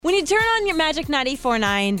When you turn on your Magic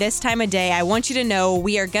 94.9 this time of day, I want you to know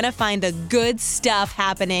we are going to find the good stuff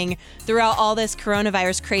happening throughout all this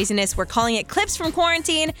coronavirus craziness. We're calling it Clips from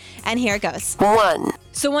Quarantine, and here it goes. 1.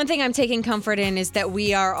 So one thing I'm taking comfort in is that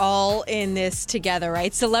we are all in this together,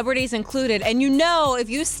 right? Celebrities included. And if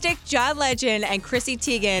you stick John Legend and Chrissy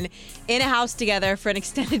Teigen in a house together for an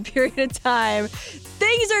extended period of time,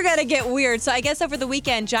 things are going to get weird. So I guess over the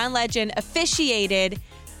weekend, John Legend officiated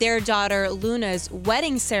their daughter Luna's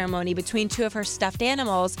wedding ceremony between two of her stuffed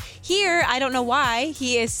animals. Here, I don't know why,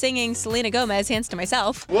 he is singing Selena Gomez, Hands to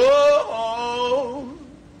Myself. Whoa,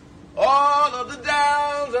 all of the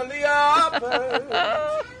downs and the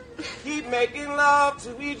uppers keep making love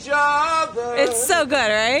to each other. It's so good,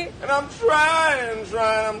 right? And I'm trying.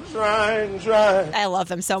 I love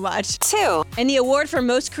them so much. 2. And the award for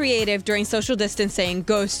most creative during social distancing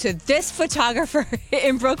goes to this photographer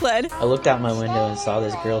in Brooklyn. I looked out my window and saw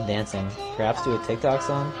this girl dancing, perhaps to a TikTok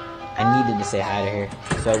song. I needed to say hi to her,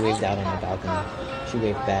 so I waved out on the balcony. She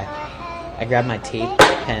waved back. I grabbed my tape,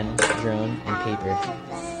 pen, drone, and paper.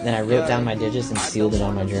 Then I wrote down my digits and sealed it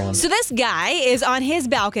on my drone. So this guy is on his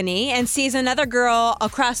balcony and sees another girl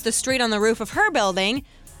across the street on the roof of her building,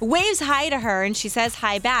 waves hi to her, and she says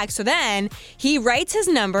hi back. So then he writes his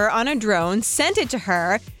number on a drone, sent it to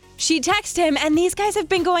her. She texted him, and these guys have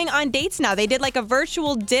been going on dates now. They did like a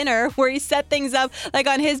virtual dinner where he set things up like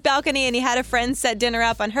on his balcony, and he had a friend set dinner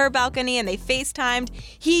up on her balcony, and they FaceTimed.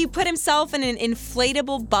 He put himself in an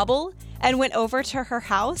inflatable bubble and went over to her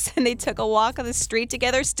house, and they took a walk on the street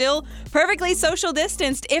together, still perfectly social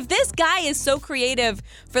distanced. If this guy is so creative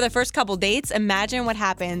for the first couple dates, imagine what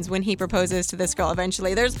happens when he proposes to this girl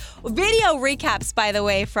eventually. There's video recaps, by the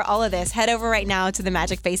way, for all of this. Head over right now to the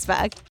Magic Facebook.